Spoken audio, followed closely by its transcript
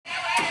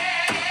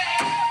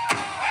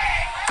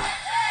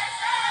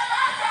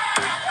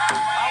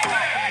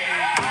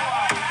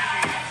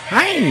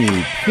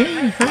Hini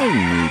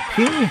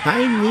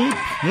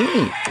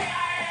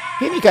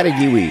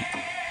karagiwi.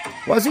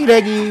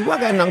 Waziregi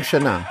waga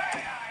nangshana.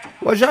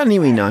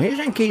 Wajaniwina,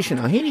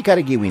 hijankishina, hini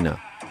karagiwina.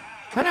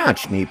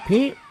 Harachni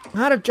pi,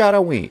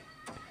 haracharawi.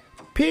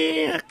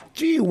 Pi,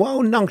 ji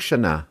wow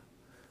nangshana.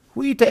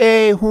 Wita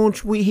e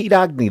hunch we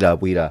hidagnila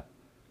wita.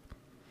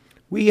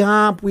 We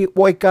hamp we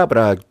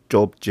woikabra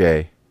job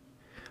j.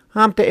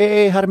 Hamte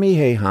e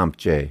harmihe hamp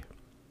j.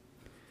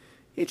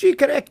 Iji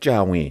correct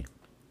jawi.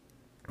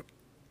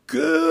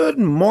 Good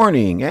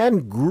morning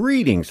and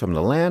greetings from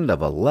the land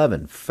of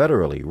 11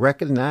 federally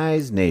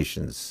recognized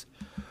nations,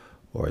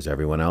 or as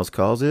everyone else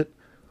calls it,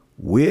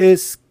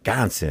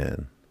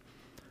 Wisconsin.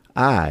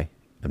 I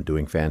am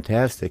doing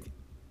fantastic,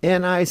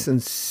 and I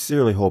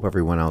sincerely hope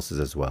everyone else is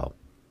as well.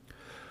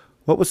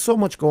 What with so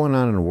much going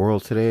on in the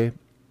world today,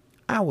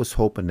 I was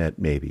hoping that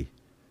maybe,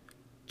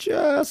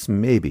 just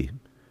maybe,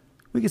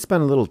 we could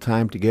spend a little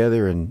time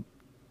together and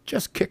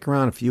just kick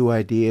around a few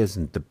ideas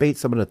and debate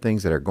some of the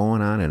things that are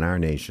going on in our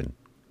nation.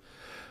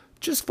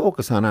 Just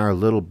focus on our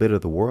little bit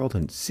of the world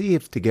and see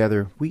if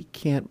together we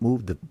can't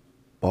move the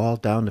ball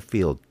down the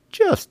field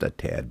just a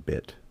tad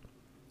bit.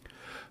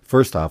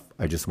 First off,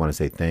 I just want to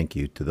say thank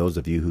you to those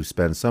of you who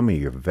spend some of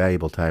your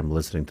valuable time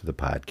listening to the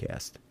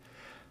podcast.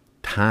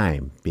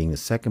 Time being the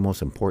second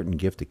most important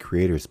gift the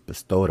Creator's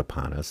bestowed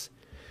upon us,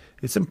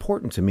 it's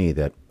important to me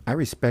that I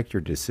respect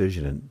your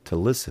decision to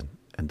listen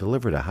and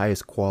deliver the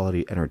highest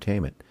quality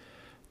entertainment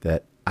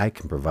that I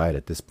can provide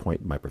at this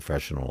point in my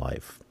professional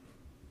life.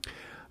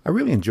 I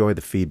really enjoy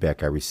the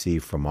feedback I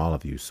receive from all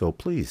of you, so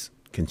please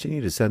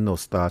continue to send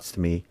those thoughts to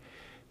me,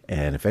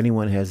 and if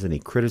anyone has any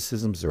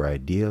criticisms or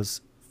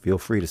ideas, feel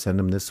free to send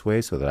them this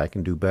way so that I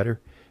can do better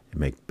and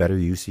make better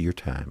use of your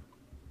time.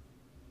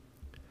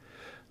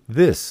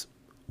 This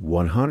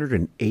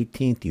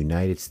 118th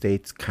United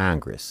States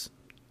Congress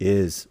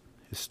is,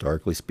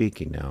 historically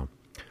speaking now,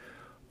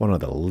 one of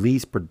the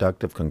least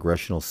productive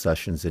congressional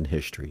sessions in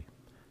history.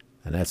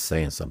 And that's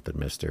saying something,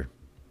 mister.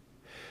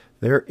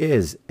 There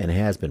is and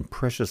has been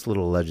precious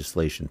little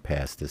legislation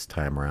passed this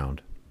time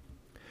around.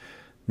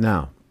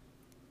 Now,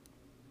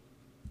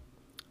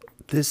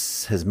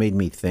 this has made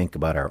me think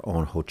about our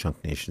own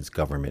Ho-Chunk Nation's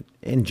government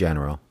in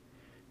general,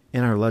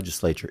 and our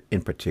legislature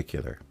in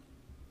particular.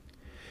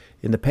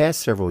 In the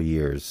past several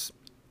years,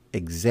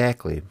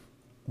 exactly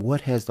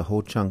what has the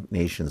Ho-Chunk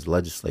Nation's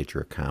legislature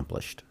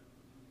accomplished?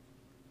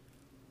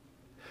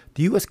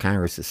 The U.S.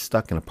 Congress is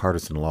stuck in a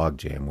partisan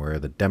logjam where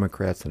the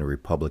Democrats and the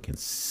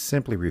Republicans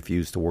simply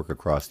refuse to work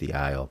across the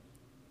aisle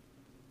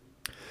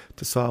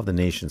to solve the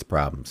nation's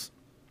problems,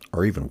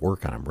 or even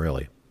work on them,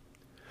 really.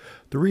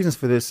 The reasons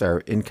for this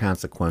are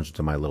inconsequential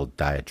to my little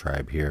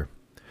diatribe here.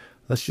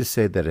 Let's just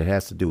say that it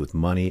has to do with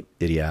money,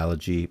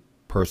 ideology,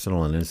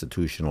 personal and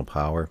institutional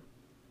power.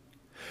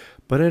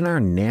 But in our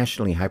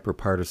nationally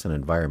hyperpartisan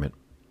environment,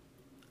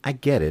 I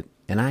get it,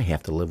 and I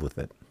have to live with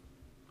it.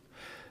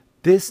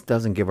 This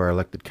doesn't give our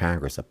elected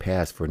Congress a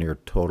pass for near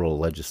total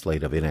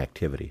legislative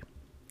inactivity.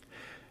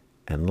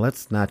 And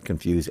let's not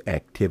confuse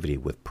activity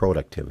with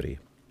productivity.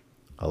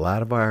 A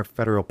lot of our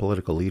federal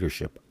political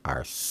leadership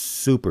are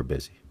super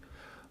busy,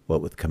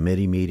 what with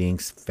committee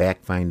meetings,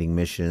 fact-finding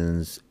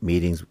missions,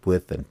 meetings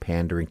with and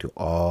pandering to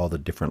all the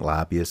different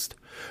lobbyists,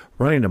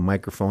 running the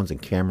microphones and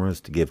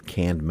cameras to give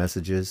canned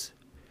messages.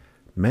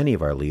 Many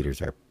of our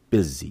leaders are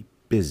busy.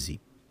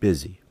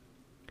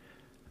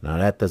 Now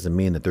that doesn't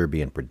mean that they're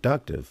being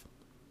productive.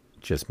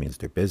 It just means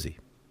they're busy.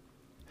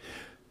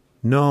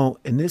 No,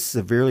 in this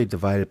severely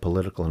divided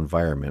political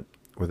environment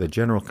where the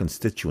general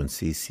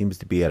constituency seems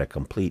to be at a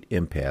complete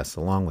impasse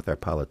along with our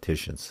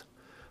politicians,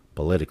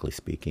 politically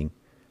speaking,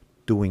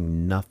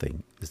 doing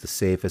nothing is the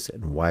safest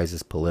and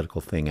wisest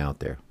political thing out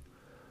there.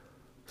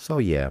 So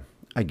yeah,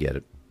 I get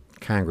it.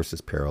 Congress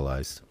is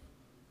paralyzed.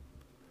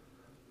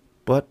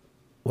 But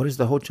what is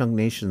the Ho-Chunk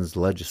Nation's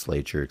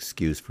legislature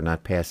excuse for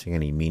not passing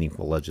any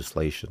meaningful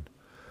legislation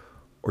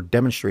or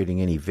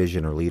demonstrating any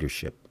vision or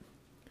leadership?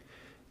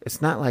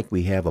 It's not like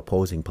we have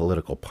opposing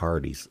political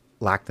parties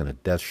locked in a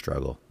death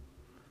struggle.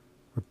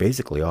 We're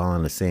basically all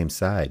on the same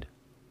side.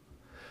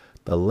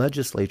 The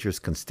legislature's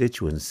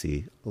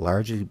constituency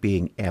largely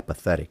being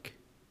apathetic.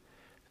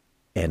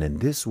 And in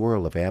this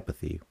world of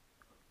apathy,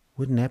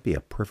 wouldn't that be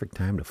a perfect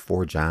time to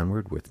forge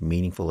onward with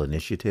meaningful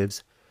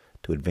initiatives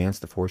to advance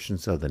the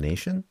fortunes of the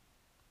nation?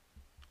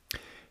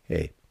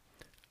 Hey,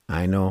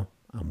 I know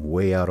I'm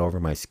way out over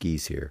my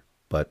skis here,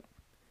 but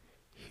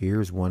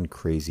here's one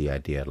crazy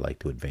idea I'd like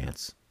to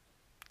advance.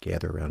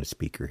 Gather around a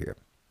speaker here.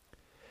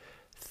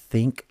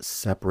 Think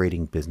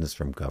separating business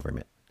from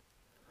government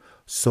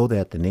so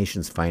that the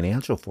nation's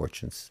financial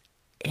fortunes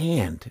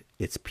and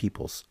its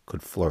peoples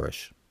could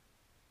flourish.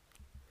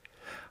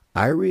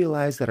 I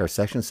realize that our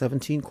Section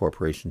 17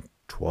 Corporation,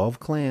 12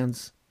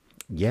 clans,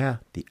 yeah,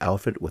 the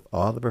outfit with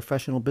all the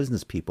professional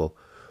business people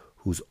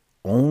whose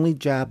only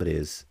job it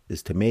is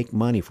to make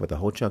money for the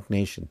Ho-Chunk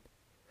Nation,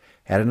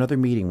 had another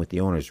meeting with the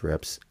owners'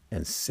 reps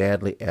and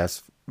sadly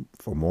asked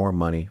for more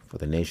money for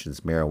the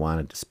nation's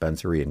marijuana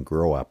dispensary and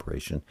grow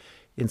operation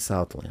in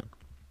Southland.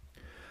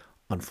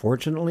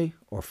 Unfortunately,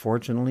 or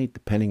fortunately,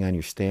 depending on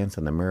your stance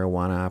on the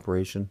marijuana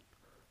operation,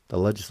 the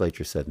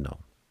legislature said no.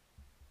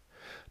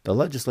 The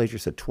legislature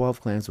said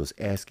 12 Clans was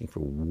asking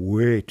for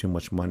way too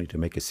much money to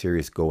make a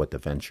serious go at the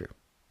venture.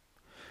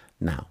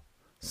 Now,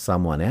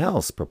 someone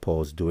else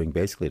proposed doing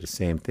basically the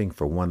same thing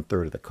for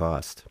 1/3 of the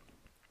cost.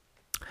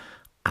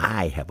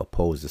 I have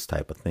opposed this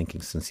type of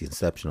thinking since the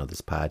inception of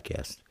this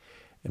podcast,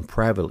 and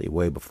privately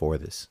way before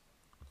this.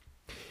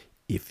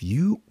 If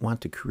you want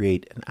to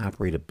create and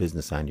operate a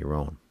business on your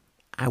own,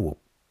 I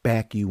will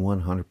back you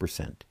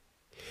 100%.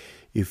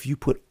 If you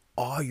put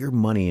all your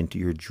money into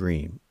your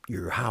dream,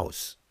 your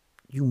house,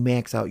 you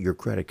max out your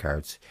credit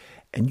cards,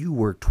 and you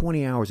work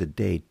 20 hours a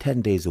day,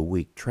 10 days a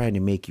week trying to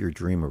make your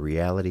dream a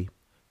reality,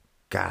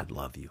 God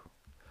love you.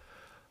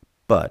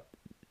 But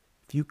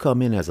if you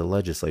come in as a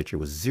legislator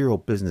with zero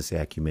business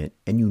acumen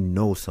and you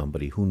know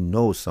somebody who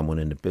knows someone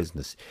in the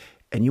business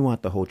and you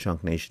want the whole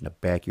Chunk Nation to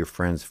back your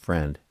friend's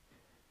friend,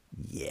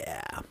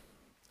 yeah,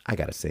 I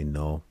got to say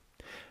no.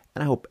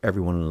 And I hope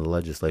everyone in the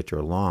legislature,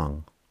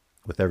 along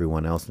with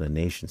everyone else in the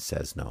nation,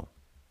 says no.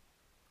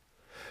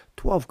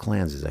 12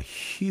 Clans is a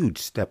huge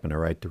step in the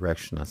right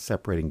direction on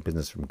separating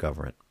business from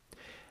government.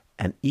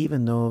 And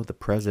even though the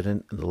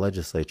president and the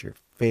legislature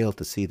failed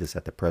to see this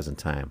at the present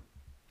time,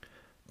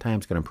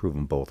 time's going to prove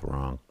them both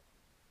wrong.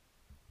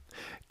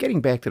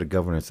 Getting back to the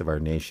governance of our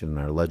nation and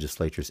our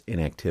legislature's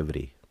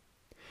inactivity,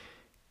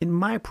 in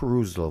my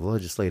perusal of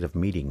legislative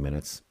meeting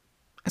minutes,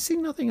 I see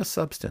nothing of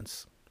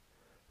substance.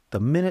 The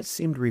minutes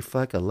seem to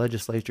reflect a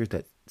legislature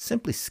that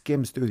simply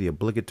skims through the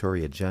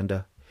obligatory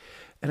agenda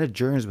and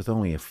adjourns with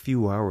only a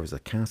few hours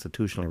of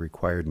constitutionally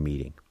required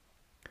meeting.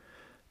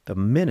 The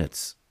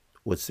minutes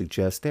would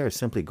suggest they are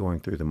simply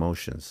going through the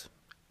motions,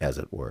 as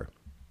it were.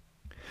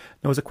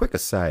 Now, as a quick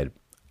aside,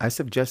 I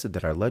suggested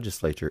that our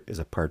legislature is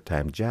a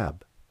part-time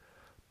job,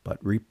 but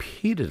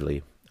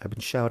repeatedly I've been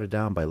shouted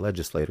down by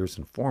legislators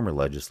and former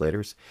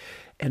legislators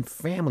and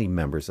family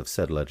members of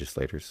said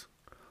legislators,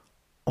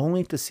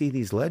 only to see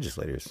these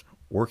legislators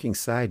working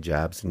side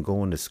jobs and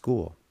going to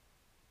school.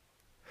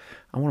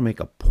 I want to make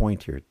a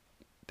point here.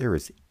 There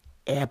is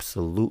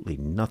absolutely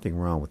nothing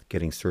wrong with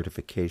getting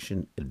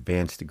certification,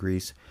 advanced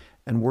degrees,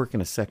 and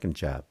working a second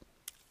job.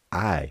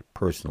 I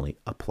personally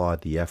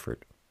applaud the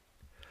effort.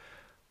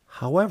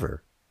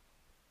 However,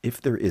 if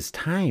there is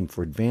time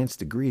for advanced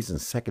degrees and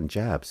second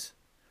jobs,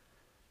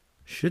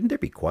 shouldn't there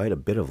be quite a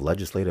bit of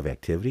legislative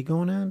activity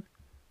going on?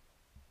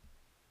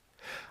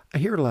 I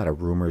hear a lot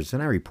of rumors,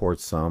 and I report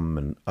some,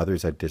 and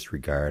others I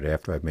disregard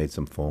after I've made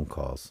some phone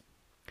calls.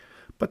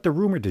 But the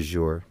rumor du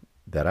jour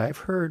that I've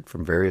heard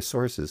from various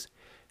sources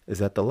is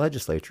that the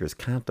legislature is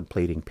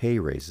contemplating pay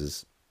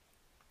raises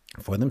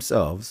for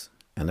themselves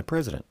and the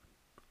president.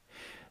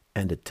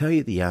 And to tell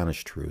you the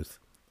honest truth,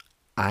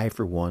 I,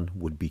 for one,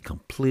 would be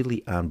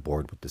completely on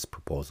board with this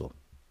proposal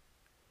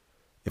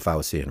if I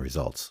was seeing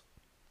results.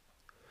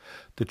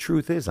 The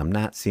truth is, I'm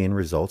not seeing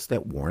results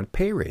that warrant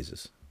pay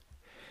raises.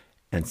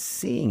 And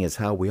seeing as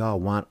how we all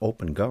want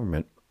open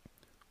government,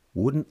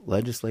 wouldn't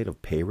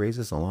legislative pay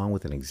raises along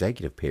with an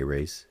executive pay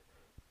raise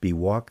be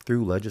walked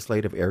through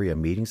legislative area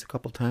meetings a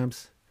couple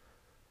times?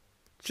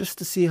 Just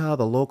to see how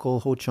the local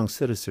Ho-Chunk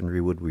citizenry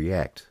would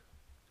react.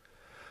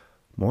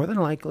 More than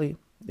likely,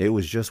 it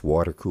was just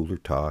water cooler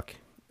talk,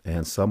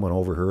 and someone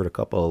overheard a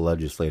couple of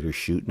legislators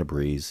shooting a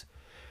breeze,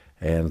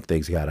 and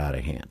things got out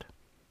of hand.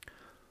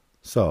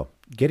 So,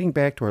 getting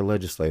back to our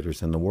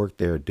legislators and the work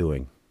they are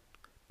doing,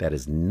 that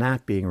is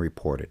not being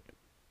reported.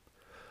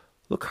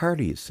 Look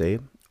harder, you say.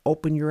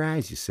 Open your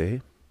eyes, you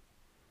say.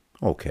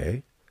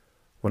 Okay.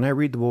 When I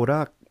read the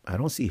Wodak, I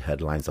don't see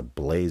headlines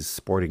ablaze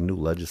sporting new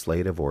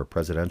legislative or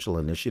presidential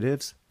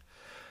initiatives.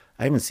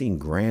 I haven't seen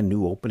grand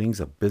new openings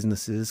of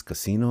businesses,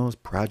 casinos,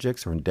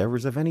 projects, or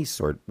endeavors of any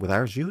sort with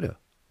our Judah.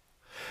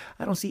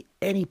 I don't see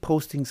any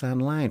postings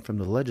online from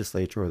the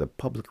legislature or the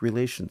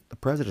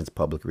president's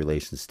public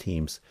relations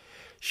teams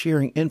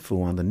sharing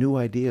info on the new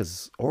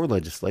ideas or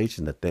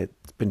legislation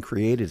that's been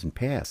created and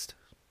passed.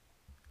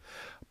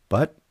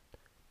 But,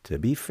 to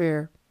be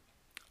fair,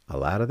 a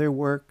lot of their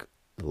work,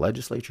 the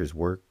legislature's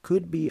work,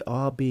 could be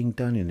all being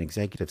done in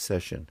executive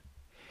session.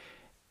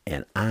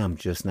 And I'm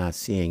just not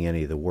seeing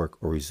any of the work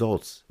or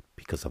results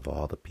because of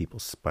all the people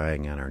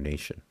spying on our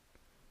nation.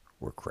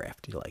 We're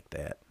crafty like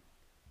that.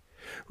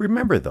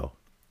 Remember, though,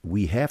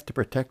 we have to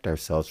protect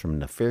ourselves from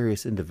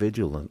nefarious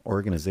individuals and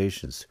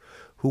organizations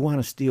who want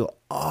to steal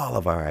all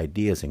of our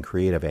ideas and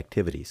creative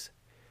activities.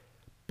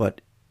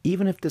 But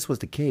even if this was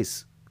the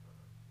case,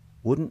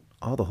 wouldn't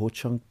all the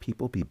Ho-Chunk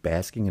people be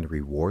basking in the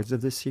rewards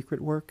of this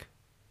secret work?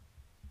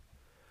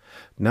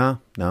 No.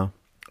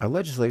 Our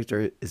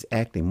legislature is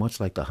acting much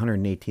like the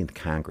 118th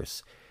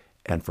Congress,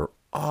 and for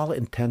all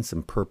intents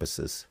and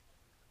purposes,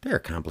 they're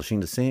accomplishing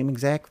the same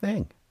exact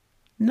thing.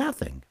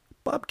 Nothing.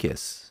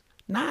 Bubkiss.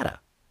 Nada.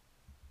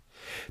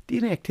 The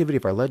inactivity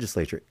of our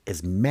legislature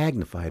is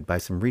magnified by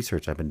some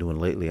research I've been doing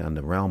lately on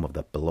the realm of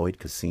the Beloit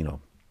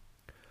Casino.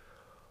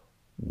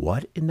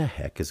 What in the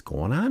heck is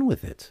going on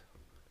with it?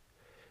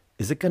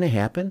 Is it going to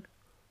happen?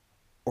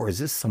 Or is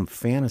this some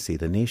fantasy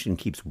the nation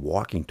keeps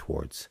walking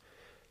towards?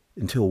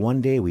 until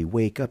one day we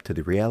wake up to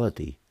the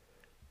reality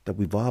that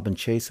we've all been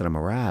chasing a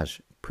mirage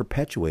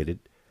perpetuated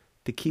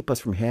to keep us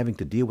from having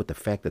to deal with the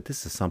fact that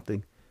this is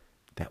something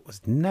that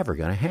was never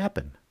going to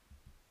happen.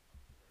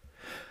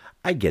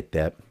 I get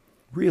that.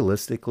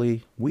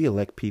 Realistically, we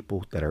elect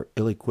people that are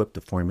ill-equipped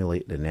to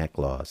formulate and enact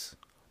laws.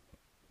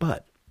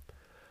 But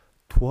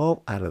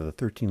 12 out of the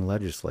 13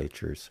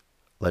 legislators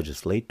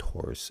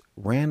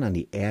ran on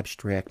the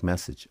abstract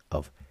message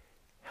of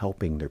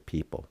helping their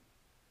people.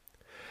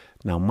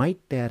 Now,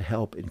 might that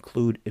help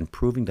include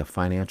improving the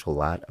financial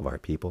lot of our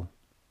people?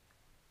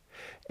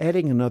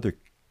 Adding another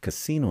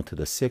casino to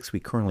the 6 we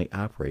currently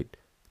operate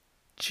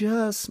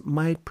just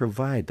might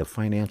provide the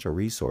financial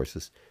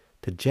resources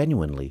to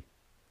genuinely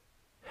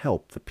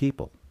help the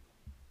people.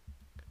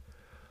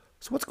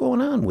 So what's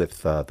going on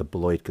with the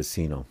Beloit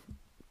Casino?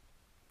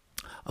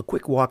 A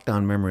quick walk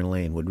down memory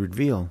lane would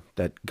reveal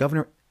that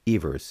Governor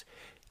Evers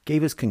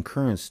gave his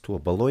concurrence to a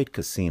Beloit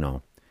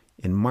Casino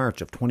in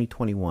March of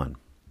 2021.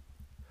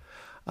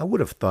 I would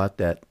have thought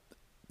that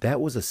that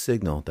was a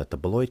signal that the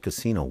Beloit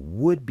Casino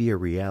would be a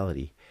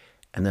reality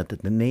and that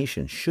the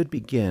nation should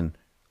begin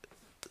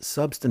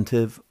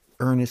substantive,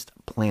 earnest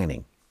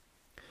planning.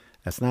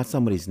 That's not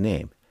somebody's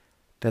name.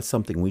 That's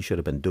something we should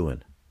have been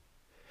doing.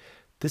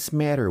 This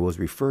matter was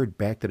referred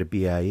back to the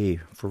BIA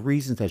for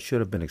reasons that should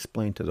have been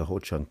explained to the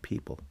Ho-Chunk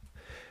people.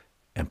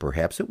 And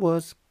perhaps it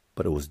was,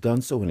 but it was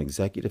done so in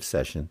executive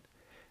session,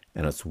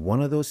 and it's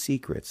one of those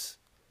secrets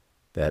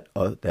that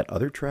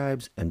other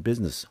tribes and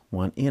business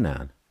want in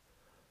on,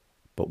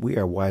 but we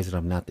are wise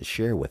enough not to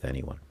share with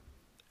anyone.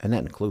 And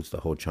that includes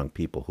the Ho-Chunk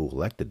people who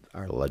elected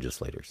our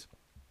legislators.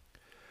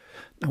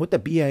 Now, with the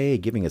BIA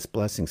giving its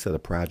blessings to the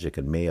project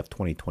in May of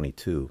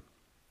 2022,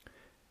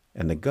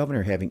 and the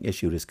governor having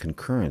issued his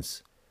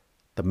concurrence,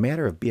 the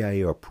matter of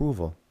BIA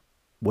approval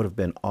would have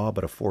been all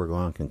but a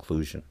foregone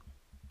conclusion.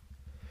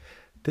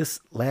 This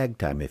lag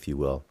time, if you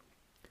will,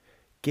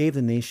 gave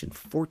the nation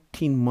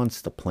 14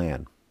 months to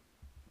plan,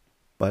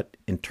 but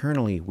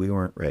internally we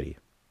weren't ready.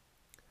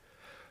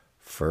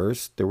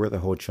 First, there were the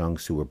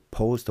Ho-Chunks who were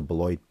opposed to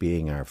Beloit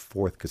being our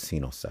 4th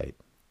casino site.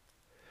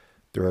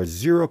 There are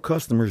 0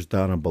 customers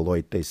down in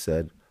Beloit, they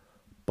said.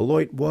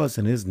 Beloit was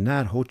and is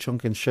not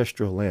Ho-Chunk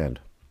ancestral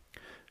land,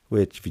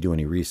 which, if you do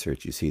any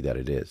research, you see that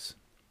it is.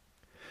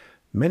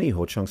 Many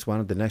Ho-Chunks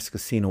wanted the next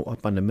casino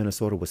up on the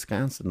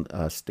Minnesota-Wisconsin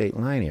state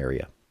line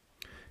area.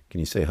 Can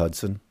you say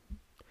Hudson?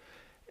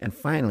 And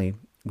finally,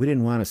 we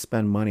didn't want to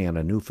spend money on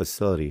a new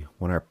facility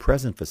when our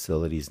present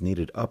facilities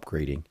needed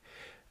upgrading,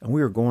 and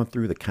we were going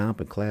through the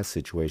comp and class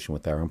situation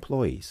with our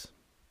employees.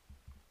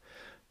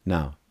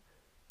 Now,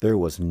 there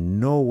was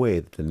no way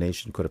that the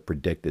nation could have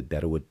predicted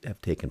that it would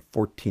have taken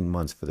 14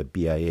 months for the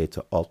BIA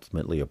to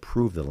ultimately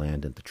approve the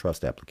land into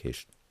trust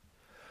application.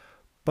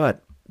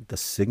 But the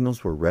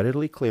signals were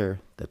readily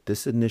clear that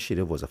this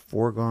initiative was a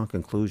foregone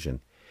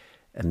conclusion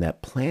and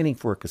that planning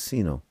for a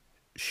casino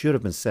should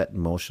have been set in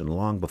motion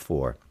long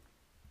before.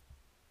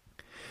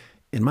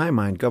 In my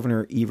mind,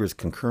 Governor Evers'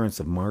 concurrence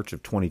of March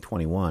of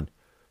 2021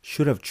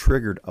 should have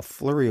triggered a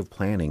flurry of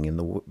planning in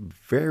the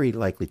very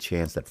likely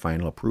chance that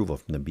final approval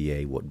from the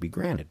BIA would be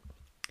granted.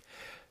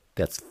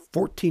 That's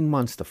 14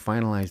 months to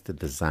finalize the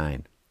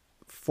design,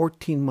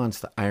 14 months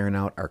to iron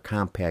out our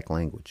compact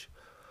language,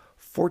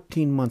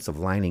 14 months of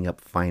lining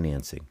up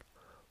financing,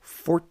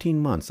 14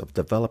 months of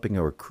developing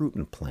a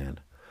recruitment plan,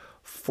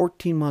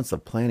 14 months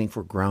of planning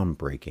for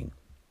groundbreaking,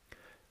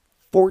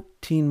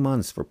 14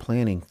 months for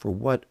planning for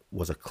what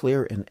was a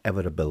clear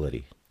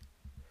inevitability.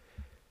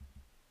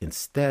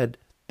 Instead,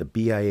 the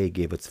BIA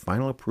gave its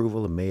final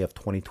approval in May of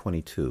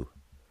 2022,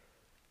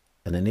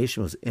 and the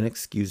nation was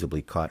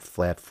inexcusably caught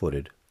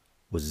flat-footed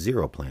with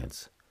 0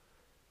 plans,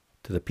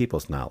 to the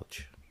people's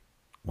knowledge.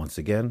 Once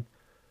again,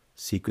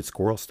 secret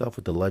squirrel stuff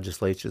with the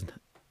legislation,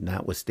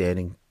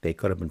 notwithstanding they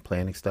could have been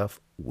planning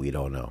stuff, we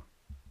don't know.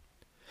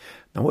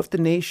 Now, if the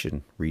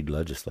nation, read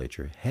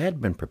legislature,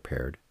 had been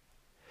prepared,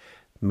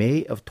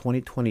 May of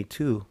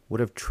 2022 would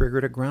have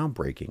triggered a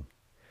groundbreaking.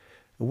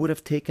 It would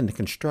have taken the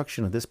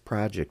construction of this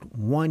project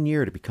 1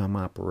 year to become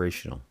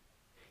operational,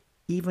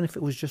 even if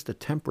it was just a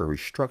temporary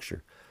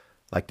structure,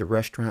 like the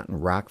restaurant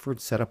in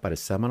Rockford set up by the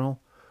Seminole,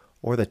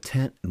 or the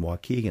tent in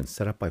Waukegan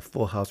set up by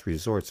Full House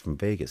Resorts from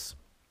Vegas.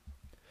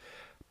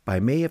 By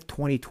May of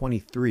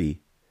 2023,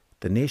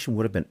 the nation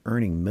would have been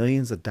earning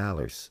millions of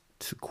dollars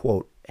to,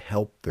 quote,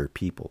 help their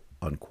people,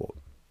 unquote.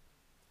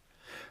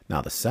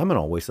 Now, the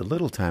Seminole wasted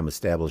little time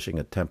establishing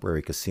a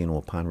temporary casino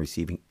upon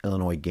receiving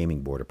Illinois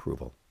Gaming Board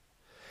approval.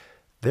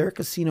 Their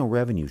casino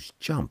revenues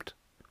jumped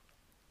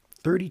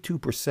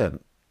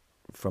 32%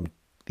 from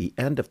the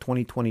end of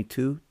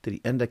 2022 to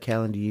the end of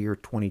calendar year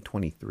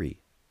 2023.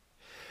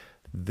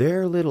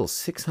 Their little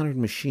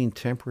 600-machine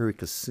temporary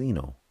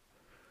casino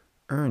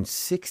earned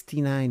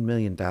 $69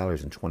 million in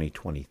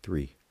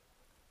 2023,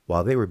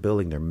 while they were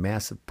building their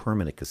massive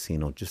permanent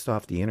casino just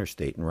off the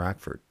interstate in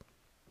Rockford.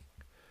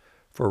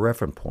 For a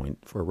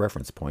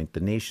reference point,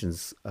 the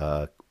nation's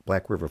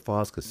Black River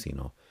Falls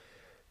Casino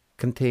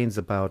contains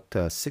about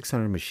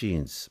 600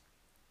 machines.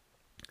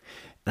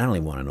 And I don't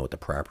even want to know what the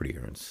property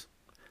earns.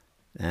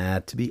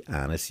 To be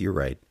honest, you're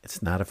right.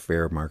 It's not a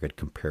fair market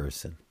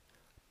comparison.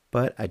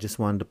 But I just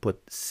wanted to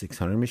put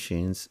 600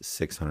 machines,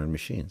 600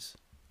 machines.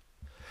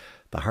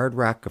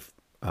 The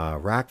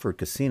Rockford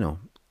Casino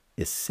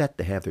is set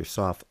to have their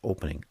soft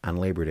opening on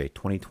Labor Day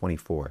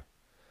 2024,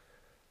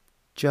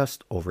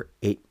 just over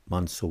 8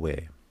 months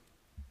away.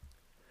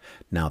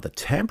 Now, the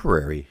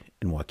temporary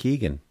in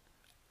Waukegan,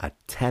 a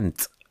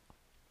tent,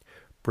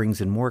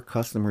 brings in more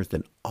customers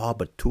than all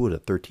but 2 of the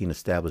 13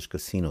 established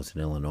casinos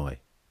in Illinois.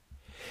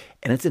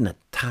 And it's in the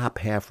top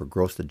half for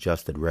gross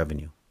adjusted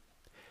revenue.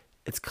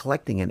 It's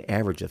collecting an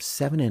average of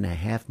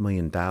 $7.5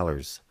 million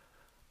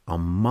a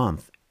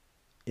month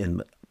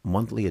in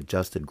monthly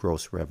adjusted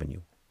gross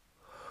revenue,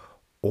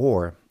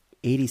 or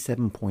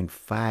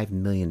 $87.5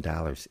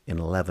 million in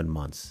 11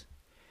 months.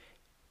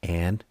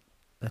 And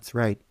that's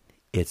right,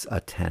 it's a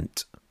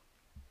tent.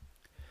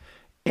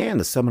 And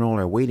the Seminole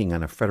are waiting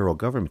on the federal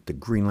government to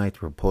greenlight the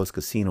proposed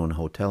casino and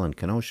hotel in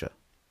Kenosha.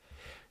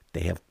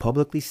 They have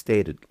publicly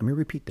stated, let me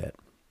repeat that,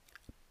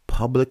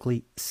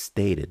 publicly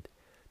stated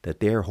that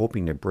they are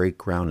hoping to break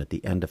ground at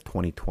the end of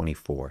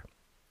 2024.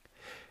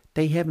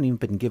 They haven't even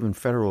been given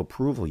federal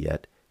approval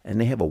yet, and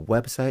they have a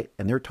website,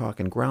 and they're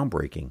talking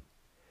groundbreaking.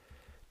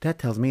 That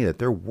tells me that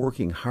they're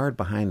working hard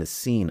behind the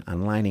scene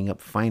on lining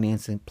up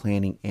financing,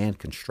 planning, and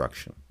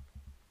construction.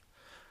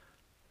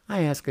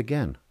 I ask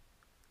again,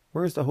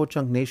 where's the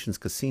Ho-Chunk Nation's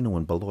casino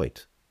in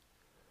Beloit?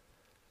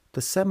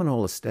 The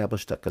Seminole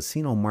established a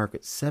casino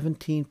market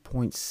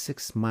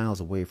 17.6 miles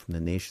away from the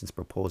nation's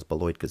proposed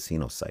Beloit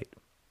casino site.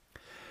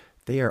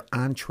 They are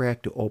on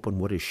track to open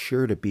what is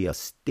sure to be a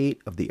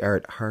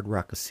state-of-the-art Hard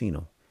Rock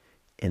casino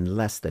in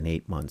less than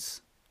 8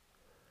 months.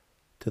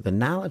 To the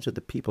knowledge of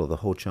the people of the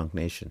Ho-Chunk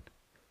Nation,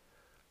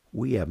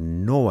 we have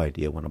no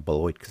idea when a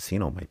Beloit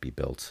casino might be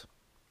built.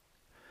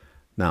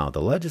 Now,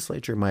 the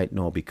legislature might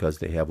know because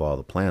they have all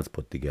the plans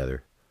put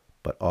together,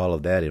 but all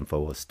of that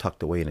info was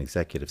tucked away in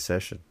executive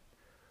session.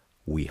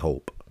 We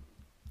hope.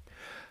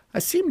 I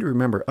seem to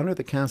remember under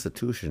the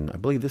Constitution, I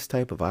believe this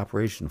type of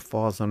operation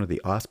falls under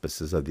the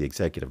auspices of the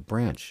executive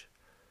branch,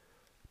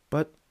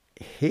 but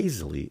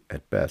hazily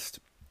at best.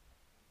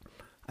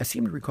 I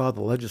seem to recall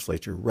the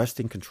legislature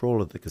wresting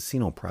control of the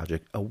casino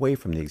project away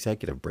from the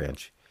executive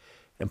branch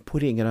and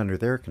putting it under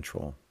their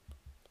control.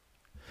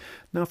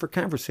 Now, for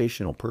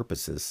conversational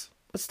purposes,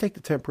 let's take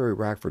the temporary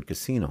Rockford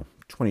Casino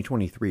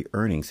 2023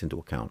 earnings into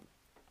account.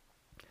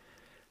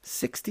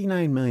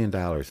 $69 million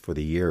for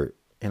the year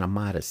in a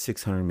modest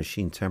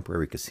 600-machine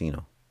temporary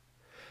casino.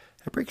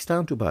 That breaks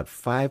down to about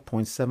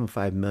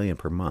 $5.75 million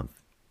per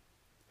month.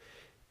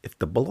 If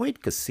the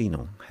Beloit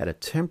Casino had a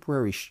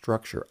temporary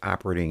structure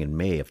operating in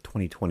May of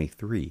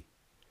 2023,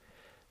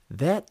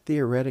 that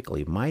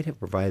theoretically might have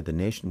provided the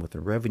nation with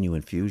a revenue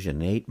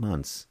infusion in 8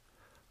 months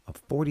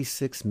of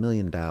 $46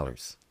 million.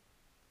 As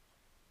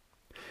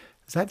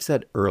I've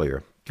said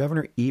earlier,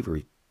 Governor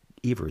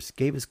Evers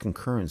gave his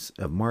concurrence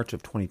of March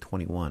of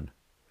 2021.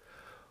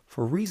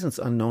 For reasons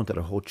unknown to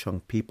the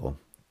Ho-Chunk people,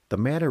 the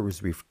matter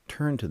was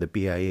returned to the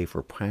BIA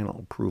for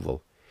final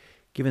approval,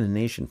 giving the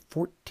nation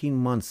 14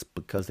 months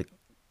because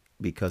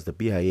the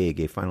BIA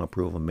gave final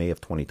approval in May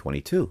of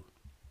 2022.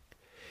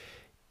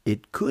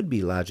 It could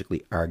be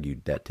logically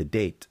argued that to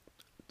date,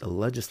 the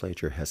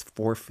legislature has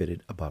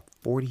forfeited about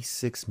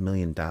 $46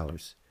 million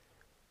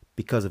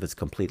because of its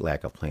complete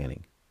lack of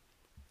planning.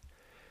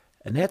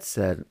 And that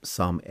said,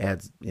 sum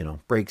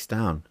breaks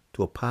down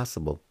to a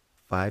possible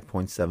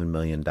 $5.7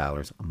 million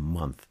a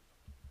month.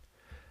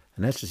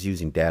 And that's just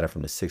using data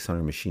from the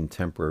 600-machine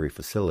temporary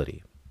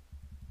facility.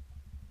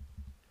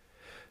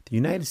 The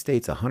United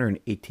States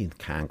 118th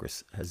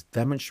Congress has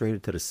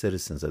demonstrated to the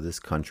citizens of this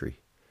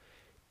country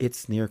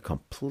its near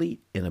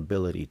complete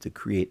inability to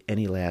create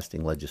any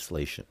lasting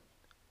legislation.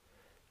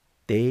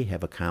 They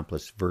have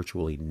accomplished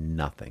virtually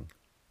nothing.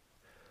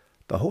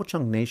 The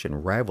Ho-Chunk Nation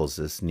rivals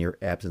this near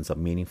absence of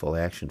meaningful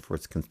action for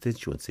its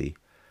constituency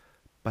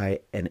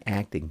by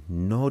enacting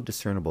no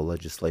discernible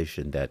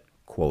legislation that,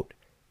 quote,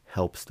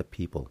 helps the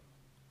people,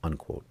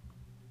 unquote.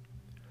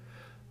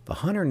 The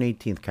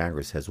 118th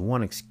Congress has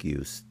one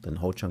excuse the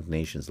Ho-Chunk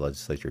Nation's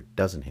legislature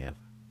doesn't have.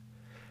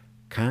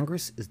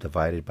 Congress is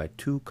divided by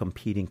two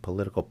competing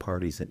political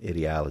parties and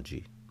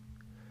ideology.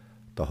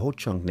 The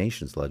Ho-Chunk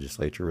Nation's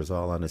legislature is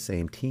all on the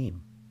same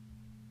team.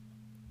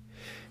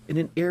 In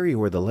an area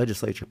where the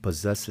legislature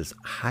possesses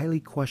highly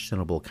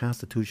questionable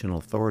constitutional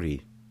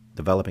authority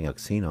developing a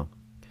casino,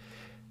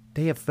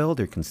 they have failed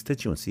their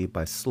constituency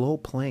by slow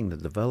playing the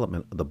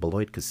development of the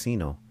Beloit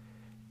Casino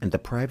and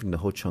depriving the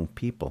Ho-Chunk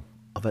people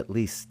of at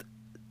least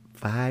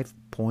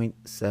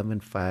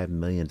 $5.75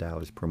 million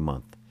per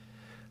month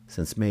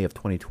since May of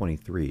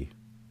 2023,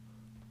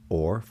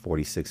 or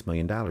 $46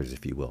 million,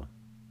 if you will.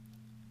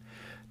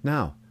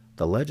 Now,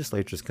 the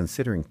legislature is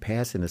considering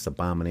passing this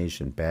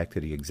abomination back to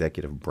the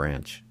executive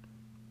branch.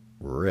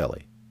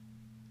 Really?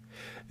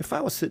 If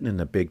I was sitting in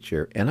the big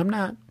chair, and I'm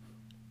not,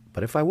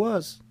 but if I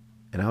was,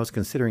 and I was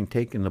considering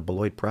taking the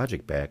Beloit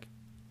project back,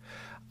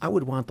 I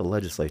would want the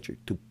legislature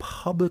to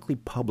publicly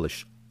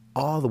publish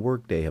all the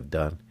work they have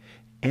done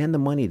and the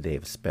money they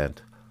have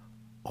spent,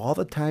 all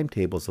the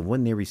timetables of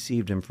when they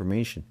received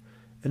information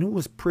and who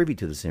was privy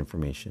to this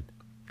information,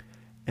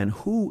 and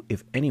who,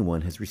 if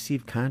anyone, has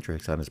received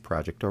contracts on this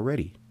project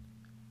already.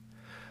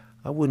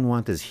 I wouldn't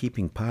want this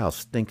heaping pile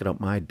stinking up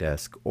my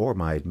desk or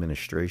my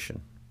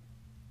administration.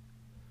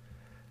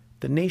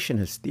 The nation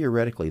has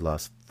theoretically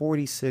lost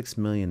 $46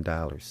 million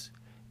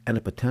and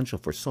the potential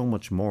for so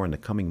much more in the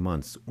coming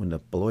months when the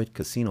Beloit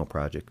Casino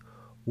project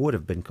would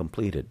have been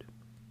completed.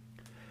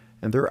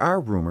 And there are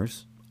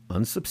rumors,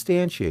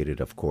 unsubstantiated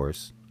of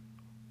course,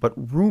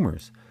 but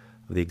rumors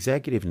of the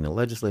executive and the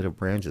legislative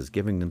branches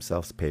giving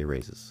themselves pay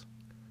raises.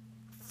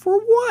 For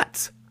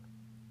what?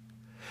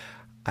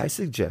 I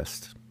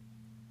suggest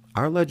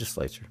our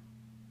legislature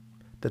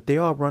that they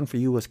all run for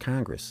U.S.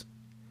 Congress.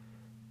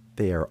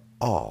 They are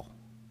all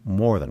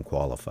more than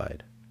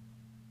qualified.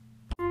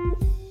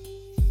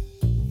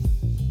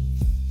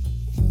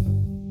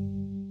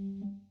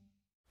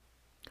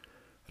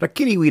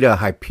 Rakiriwida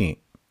Haipin.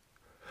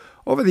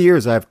 Over the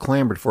years, I have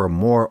clamored for a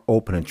more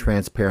open and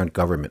transparent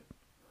government,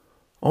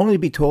 only to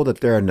be told that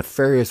there are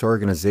nefarious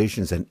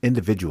organizations and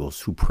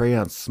individuals who prey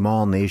on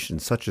small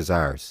nations such as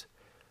ours.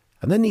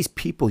 And then these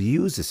people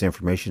use this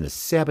information to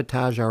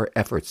sabotage our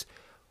efforts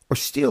or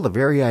steal the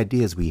very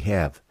ideas we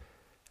have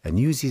and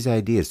use these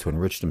ideas to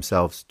enrich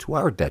themselves to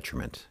our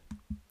detriment.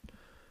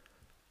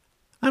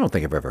 I don't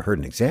think I've ever heard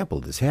an example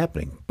of this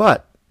happening,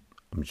 but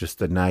I'm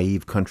just a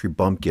naive country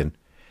bumpkin,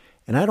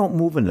 and I don't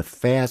move in the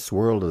fast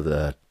world of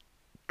the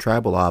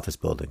tribal office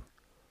building.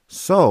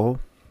 So,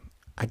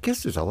 I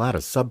guess there's a lot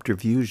of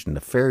subterfuge and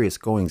nefarious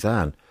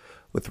goings-on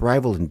with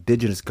rival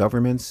indigenous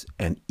governments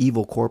and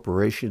evil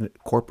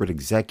corporate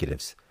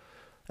executives,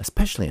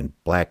 especially in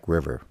Black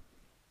River.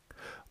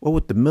 Well,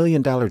 with the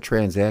million-dollar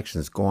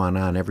transactions going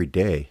on every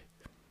day,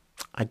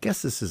 I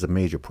guess this is a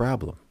major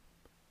problem.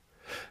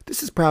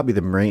 This is probably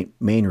the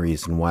main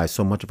reason why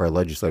so much of our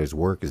legislators'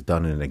 work is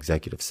done in an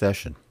executive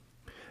session,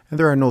 and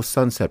there are no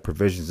sunset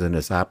provisions in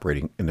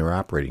their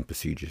operating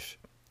procedures.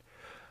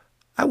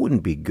 It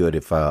wouldn't be good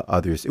if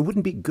others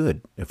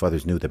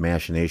knew the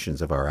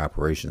machinations of our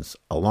operations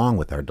along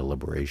with our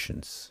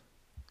deliberations.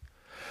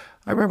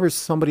 I remember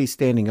somebody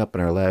standing up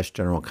in our last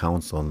general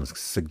council and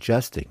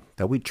suggesting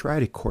that we try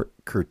to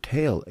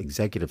curtail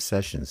executive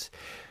sessions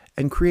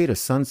and create a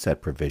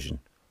sunset provision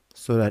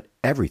so that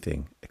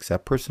everything,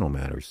 except personal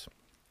matters,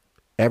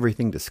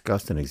 everything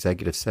discussed in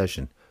executive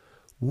session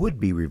would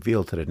be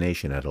revealed to the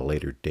nation at a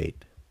later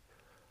date.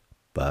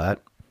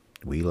 But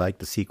we like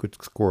the secret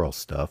squirrel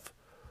stuff,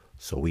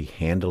 so we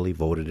handily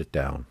voted it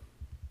down.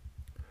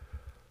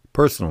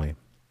 Personally,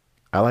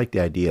 I like the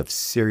idea of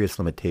serious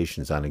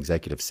limitations on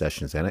executive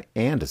sessions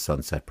and a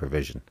sunset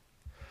provision.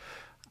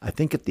 I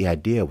think if the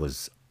idea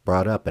was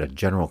brought up at a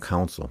general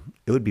council,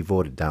 it would be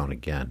voted down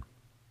again.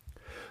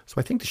 So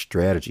I think the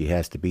strategy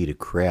has to be to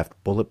craft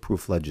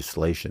bulletproof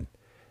legislation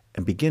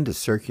and begin to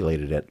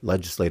circulate it at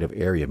legislative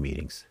area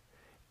meetings,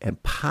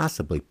 and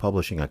possibly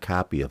publishing a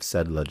copy of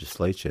said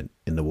legislation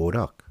in the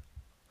Wodak.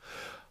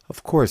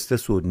 Of course,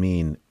 this would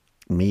mean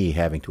me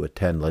having to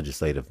attend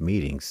legislative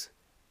meetings,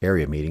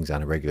 area meetings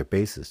on a regular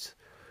basis,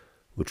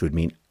 which would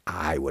mean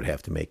I would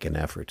have to make an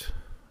effort.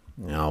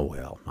 Oh,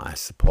 well, I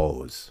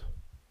suppose.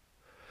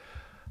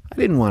 I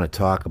didn't want to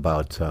talk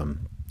about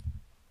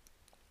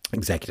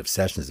executive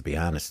sessions, to be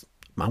honest.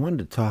 I wanted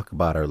to talk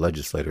about our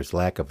legislators'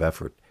 lack of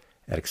effort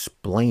at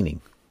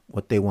explaining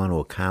what they want to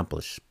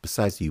accomplish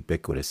besides the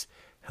ubiquitous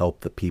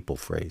help the people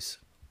phrase.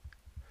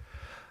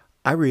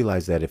 I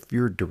realize that if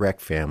you're a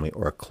direct family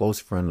or a close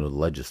friend of the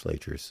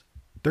legislators,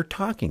 they're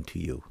talking to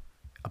you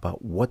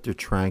about what they're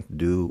trying to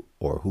do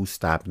or who's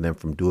stopping them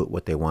from doing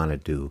what they want to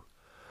do,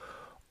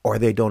 or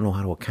they don't know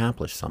how to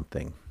accomplish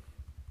something.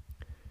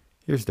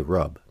 Here's the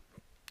rub.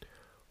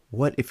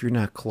 What if you're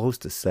not close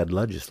to said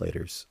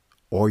legislators,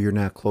 or you're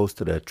not close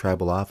to the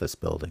tribal office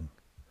building?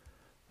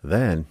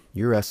 Then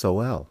you're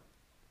SOL.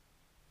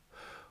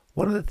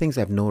 One of the things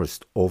I've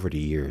noticed over the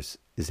years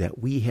is that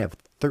we have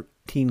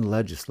 13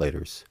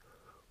 legislators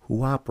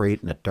who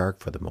operate in the dark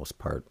for the most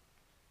part.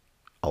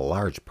 A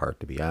large part,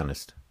 to be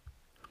honest.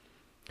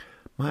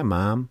 My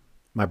mom,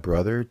 my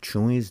brother,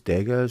 Chuis,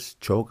 Degas,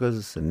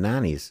 Chokas, and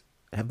Nanis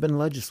have been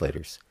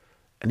legislators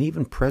and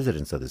even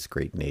presidents of this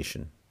great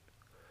nation.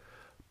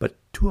 But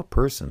to a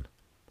person,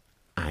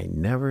 I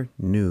never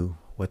knew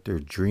what their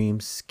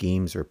dreams,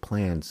 schemes, or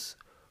plans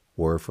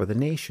were for the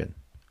nation.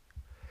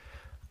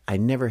 I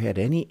never had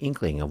any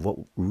inkling of what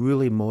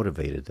really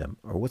motivated them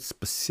or what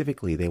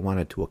specifically they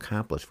wanted to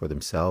accomplish for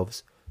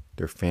themselves,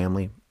 their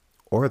family,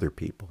 or their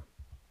people.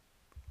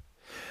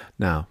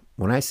 Now,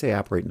 when I say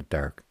operate in the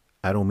dark,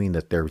 I don't mean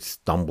that they're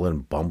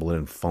stumbling, bumbling,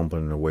 and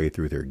fumbling their way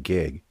through their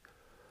gig,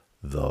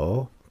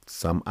 though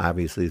some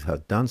obviously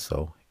have done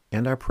so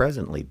and are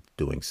presently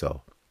doing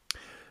so.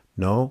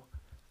 No,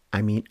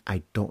 I mean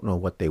I don't know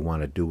what they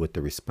want to do with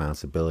the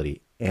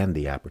responsibility and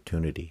the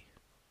opportunity.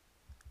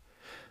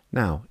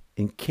 Now,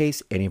 in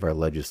case any of our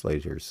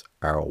legislators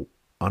are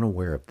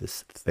unaware of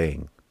this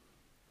thing,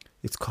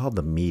 it's called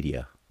the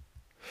media.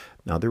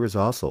 Now, there is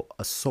also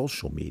a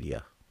social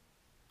media.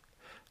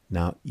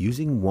 Now,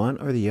 using one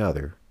or the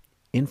other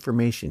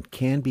information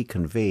can be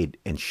conveyed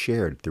and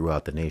shared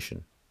throughout the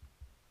nation.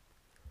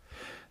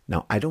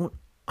 Now, I don't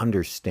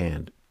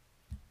understand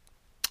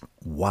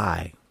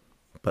why,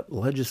 but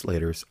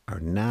legislators are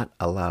not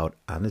allowed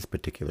on this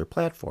particular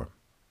platform.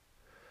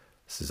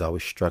 This has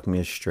always struck me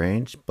as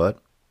strange, but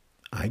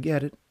I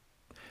get it.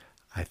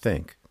 I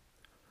think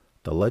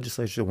the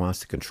legislature wants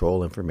to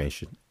control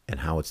information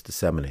and how it's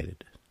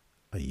disseminated,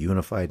 a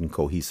unified and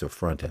cohesive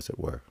front, as it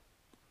were.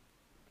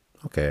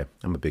 Okay,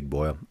 I'm a big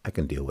boy. I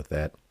can deal with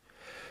that.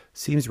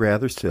 Seems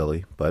rather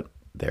silly, but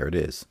there it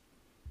is.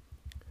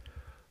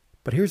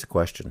 But here's a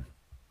question.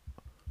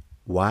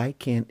 Why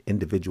can't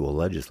individual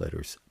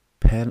legislators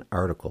pen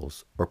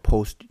articles or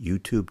post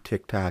YouTube,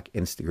 TikTok,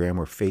 Instagram,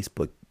 or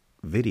Facebook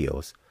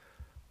videos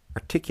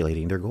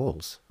articulating their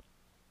goals?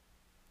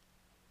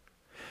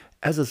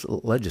 As a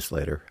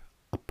legislator,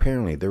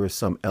 apparently there is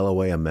some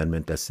LOA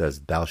amendment that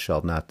says thou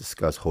shalt not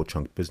discuss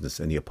ho-chunk business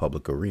in the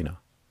public arena.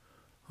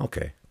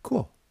 Okay,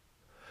 cool.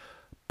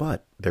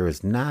 But there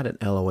is not an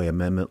LOA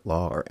amendment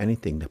law or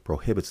anything that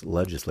prohibits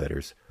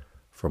legislators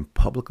from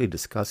publicly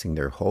discussing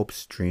their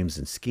hopes, dreams,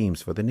 and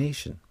schemes for the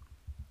nation.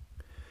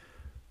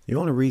 The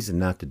only reason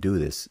not to do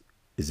this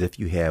is if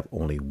you have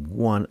only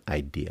one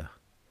idea,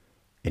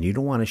 and you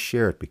don't want to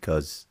share it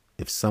because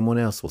if someone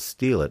else will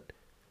steal it,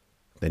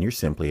 then you're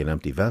simply an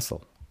empty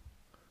vessel.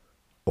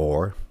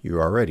 Or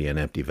you're already an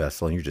empty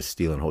vessel and you're just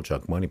stealing whole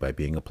chunk money by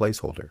being a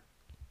placeholder.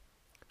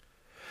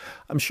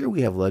 I'm sure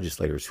we have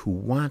legislators who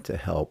want to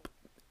help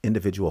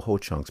individual ho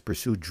chunks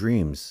pursue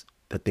dreams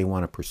that they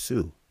want to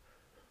pursue.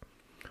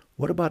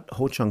 What about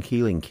Ho Chunk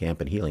Healing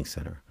Camp and Healing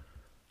Center?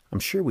 I'm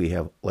sure we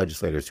have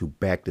legislators who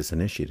back this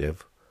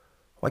initiative.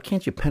 Why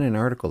can't you pen an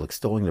article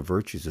extolling the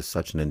virtues of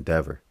such an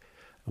endeavor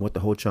and what the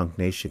Ho Chunk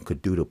Nation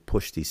could do to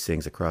push these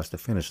things across the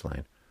finish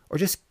line? Or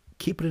just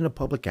keep it in the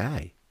public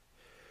eye?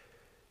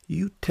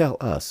 You tell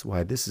us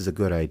why this is a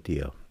good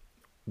idea.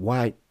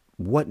 Why,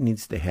 what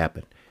needs to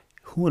happen?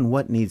 Who and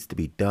what needs to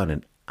be done,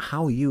 and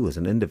how you as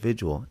an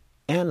individual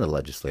and a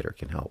legislator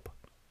can help.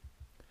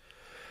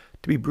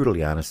 To be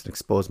brutally honest and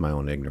expose my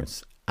own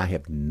ignorance, I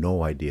have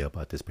no idea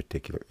about this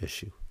particular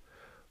issue.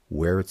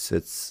 Where it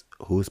sits,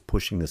 who is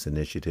pushing this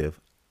initiative,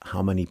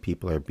 how many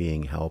people are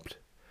being helped.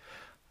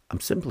 I'm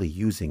simply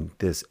using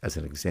this as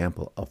an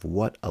example of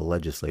what a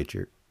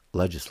legislator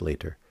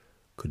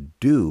could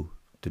do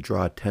to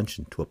draw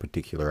attention to a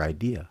particular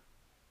idea.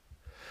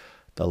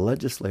 The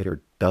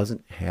legislator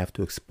doesn't have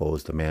to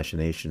expose the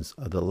machinations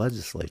of the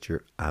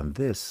legislature on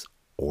this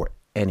or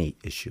any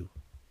issue.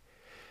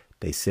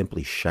 They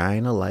simply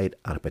shine a light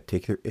on a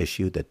particular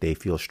issue that they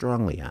feel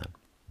strongly on.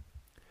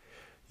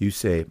 You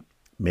say,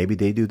 maybe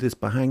they do this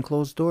behind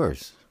closed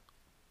doors.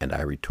 And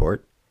I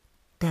retort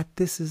that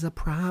this is a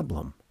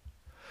problem.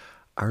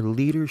 Our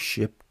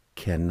leadership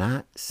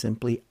cannot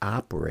simply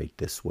operate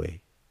this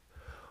way.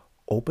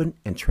 Open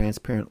and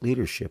transparent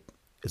leadership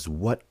is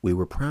what we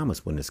were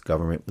promised when this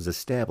government was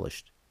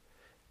established.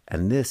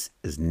 And this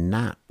is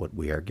not what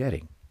we are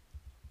getting.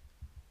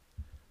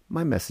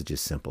 My message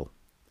is simple.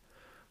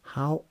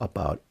 How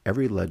about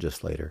every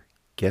legislator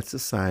gets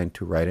assigned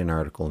to write an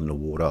article in the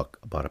Wuruk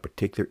about a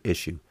particular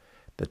issue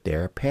that they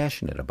are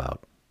passionate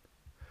about?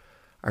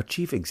 Our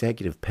chief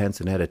executive pens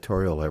an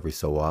editorial every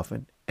so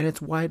often, and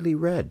it's widely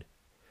read.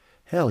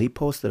 Hell, he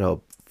posted a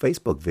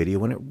Facebook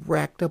video and it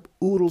racked up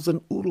oodles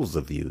and oodles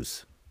of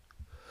views.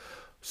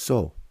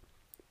 So,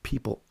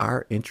 people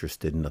are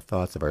interested in the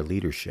thoughts of our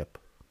leadership.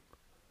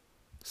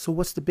 So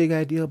what's the big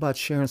idea about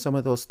sharing some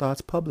of those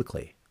thoughts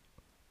publicly?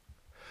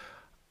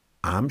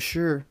 I'm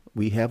sure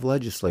we have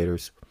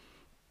legislators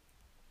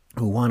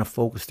who want to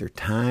focus their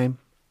time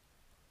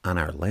on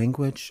our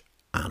language,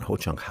 on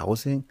ho-chunk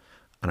housing,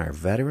 on our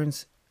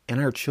veterans, and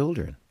our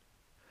children.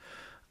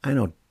 I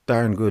know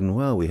darn good and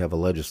well we have a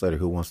legislator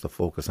who wants to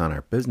focus on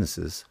our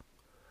businesses.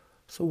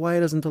 So why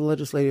doesn't the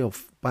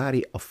legislative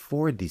body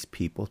afford these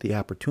people the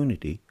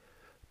opportunity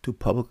to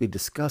publicly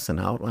discuss and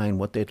outline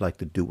what they'd like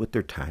to do with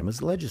their time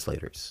as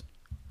legislators?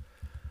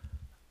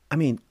 I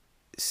mean,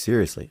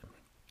 seriously.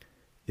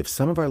 If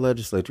some of our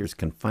legislators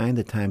can find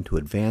the time to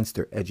advance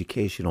their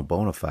educational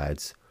bona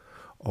fides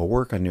or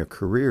work on their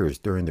careers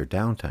during their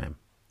downtime,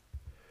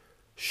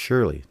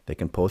 surely they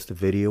can post a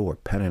video or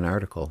pen an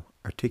article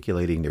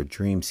articulating their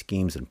dreams,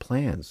 schemes, and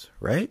plans,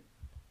 right?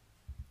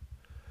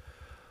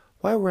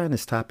 While we're on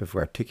this topic of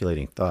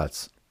articulating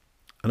thoughts,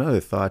 another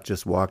thought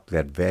just walked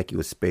that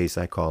vacuous space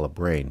I call a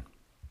brain.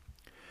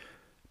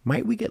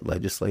 Might we get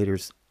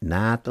legislators,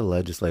 not the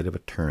legislative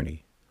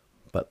attorney,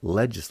 but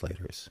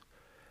legislators?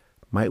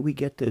 Might we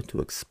get them to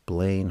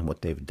explain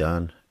what they've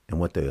done and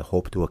what they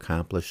hope to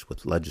accomplish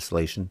with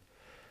legislation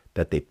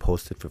that they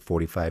posted for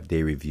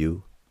 45-day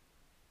review?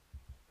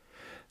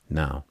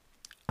 Now,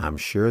 I'm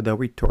sure they'll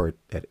retort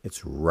that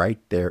it's right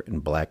there in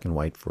black and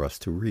white for us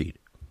to read.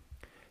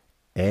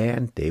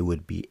 And they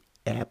would be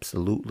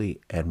absolutely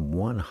and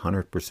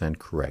 100%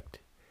 correct.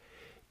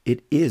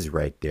 It is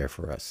right there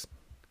for us.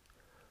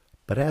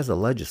 But as a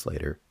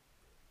legislator,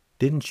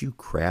 didn't you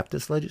craft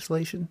this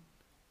legislation?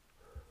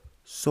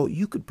 So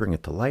you could bring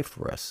it to life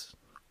for us.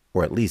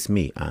 Or at least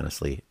me,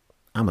 honestly.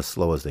 I'm as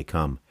slow as they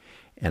come,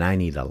 and I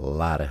need a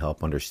lot of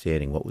help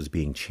understanding what was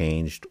being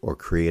changed or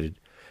created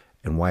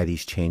and why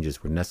these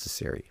changes were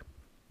necessary.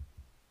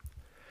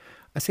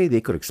 I say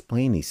they could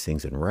explain these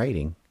things in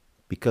writing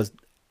because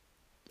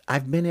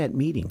I've been at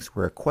meetings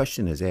where a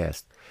question is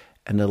asked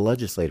and the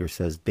legislator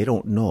says they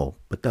don't know,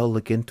 but they'll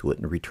look into it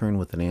and return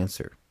with an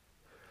answer.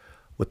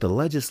 With the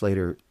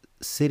legislator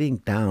sitting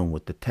down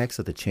with the text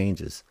of the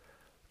changes,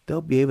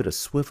 they'll be able to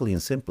swiftly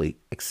and simply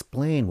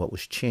explain what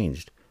was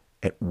changed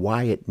and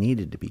why it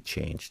needed to be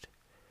changed,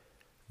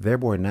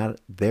 thereby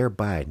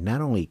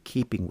not only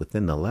keeping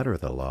within the letter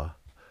of the law,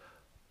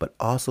 but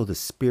also the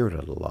spirit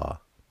of the law.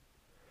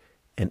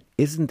 And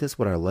isn't this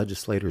what our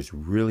legislators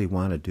really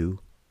want to do?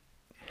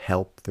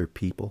 Help their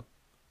people?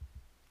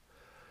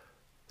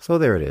 So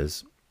there it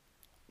is.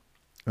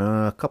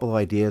 A couple of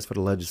ideas for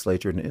the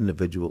legislature and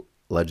individual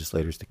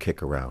legislators to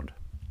kick around.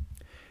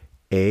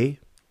 A,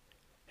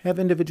 have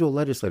individual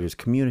legislators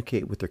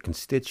communicate with their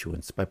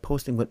constituents by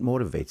posting what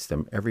motivates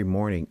them every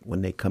morning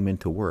when they come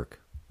into work.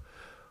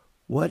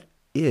 What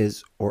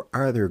is or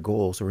are their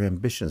goals or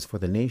ambitions for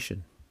the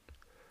nation?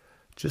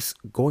 Just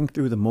going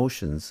through the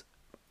motions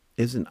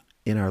isn't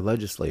in our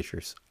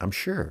legislatures, I'm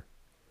sure.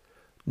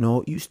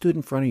 No, you stood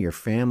in front of your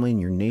family and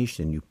your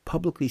nation. You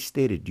publicly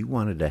stated you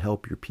wanted to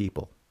help your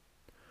people.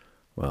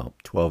 Well,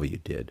 12 of you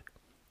did.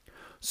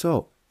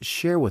 So,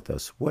 share with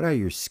us, what are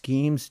your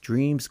schemes,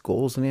 dreams,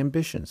 goals, and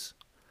ambitions?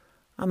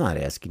 I'm not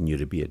asking you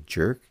to be a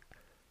jerk.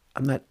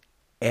 I'm not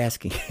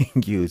asking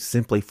you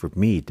simply for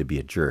me to be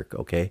a jerk,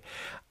 okay?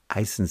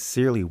 I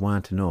sincerely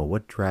want to know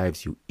what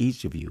drives you,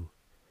 each of you.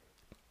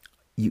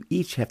 You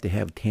each have to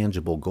have a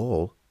tangible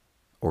goal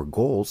or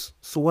goals,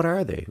 so what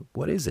are they?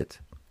 What is it?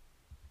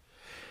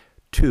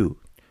 2,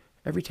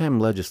 every time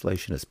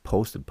legislation is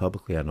posted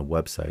publicly on the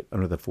website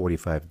under the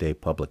 45-day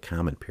public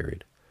comment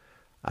period,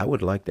 I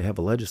would like to have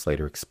a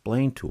legislator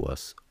explain to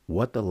us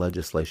what the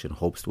legislation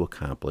hopes to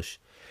accomplish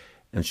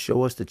and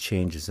show us the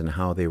changes and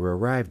how they were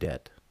arrived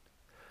at.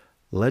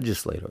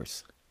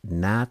 Legislators,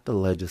 not the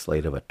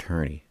legislative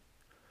attorney.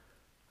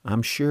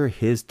 I'm sure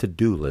his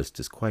to-do list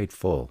is quite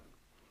full.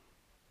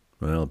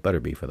 Well, it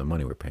better be for the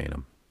money we're paying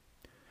him.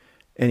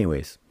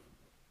 Anyways,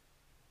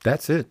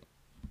 that's it.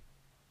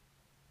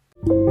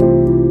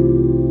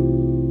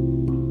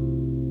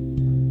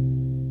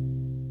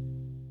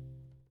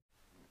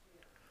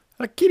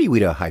 A kitty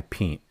with a high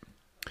paint.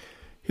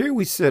 Here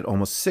we sit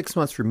almost 6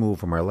 months removed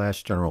from our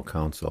last general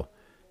council,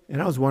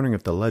 and I was wondering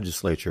if the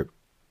legislature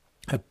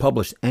had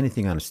published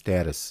anything on a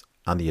status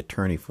on the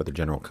attorney for the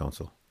general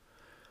council.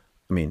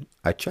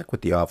 I checked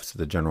with the office of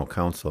the general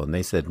counsel, and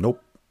they said,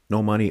 nope,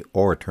 no money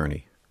or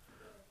attorney.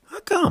 How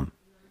come?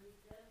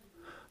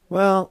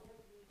 Well,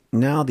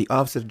 now the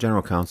office of the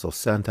general counsel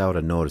sent out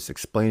a notice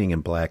explaining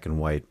in black and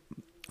white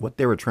what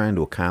they were trying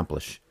to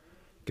accomplish,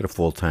 get a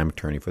full-time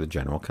attorney for the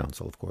general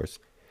counsel, of course,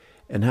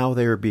 and how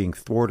they were being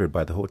thwarted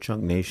by the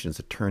Ho-Chunk Nation's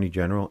Attorney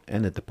General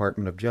and the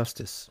Department of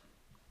Justice.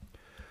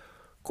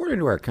 According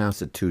to our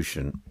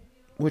Constitution,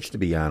 which to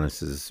be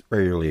honest is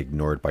regularly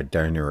ignored by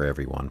darn near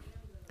everyone,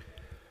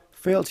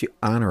 failed to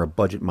honor a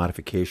budget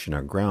modification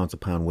on grounds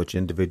upon which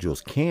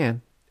individuals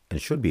can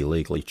and should be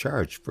legally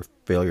charged for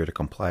failure to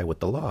comply with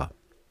the law.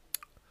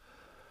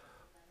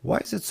 Why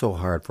is it so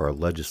hard for our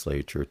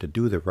legislature to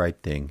do the right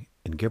thing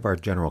and give our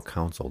general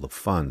counsel the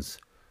funds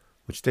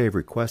which they have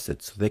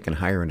requested so they can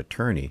hire an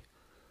attorney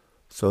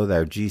so that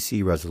our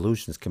GC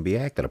resolutions can be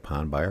acted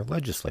upon by our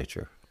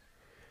legislature?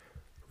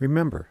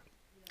 Remember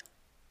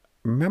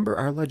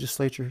our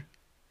legislature?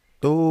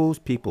 Those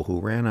people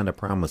who ran on the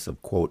promise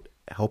of, quote,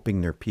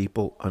 helping their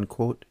people,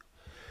 unquote,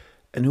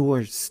 and who are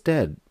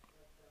instead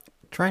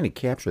trying to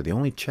capture the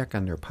only check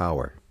on their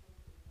power.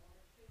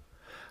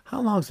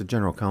 How long has the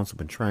general counsel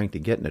been trying to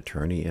get an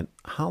attorney, and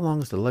how long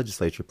has the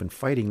legislature been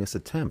fighting this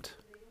attempt?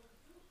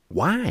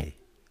 Why?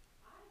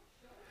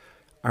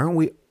 Aren't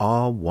we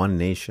all one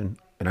nation,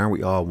 and aren't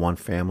we all one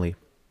family?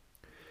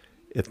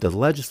 If the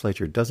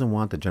legislature doesn't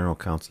want the general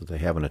counsel to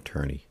have an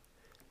attorney,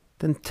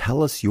 then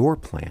tell us your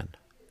plan.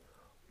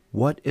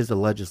 What is the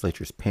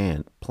legislature's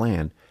plan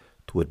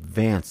to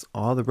advance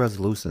all the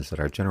resolutions that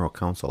our general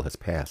counsel has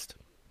passed?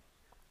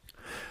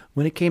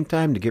 When it came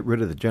time to get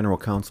rid of the general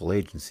counsel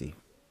agency,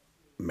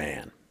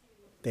 man,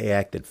 they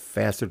acted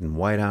faster than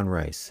white on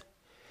rice.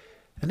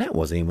 And that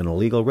wasn't even a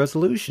legal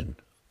resolution,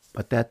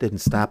 but that didn't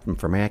stop them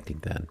from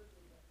acting then.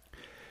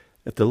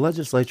 If the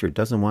legislature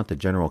doesn't want the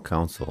general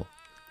counsel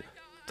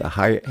to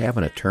have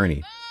an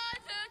attorney,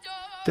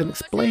 then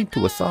explain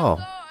to us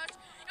all.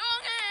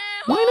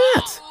 Why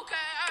not?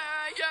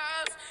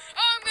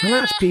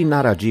 Hanachpi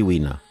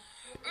narajiwina.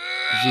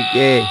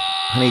 Jige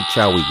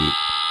hanichawigi.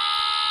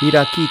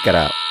 Hiraki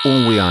kara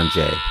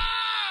unwianje.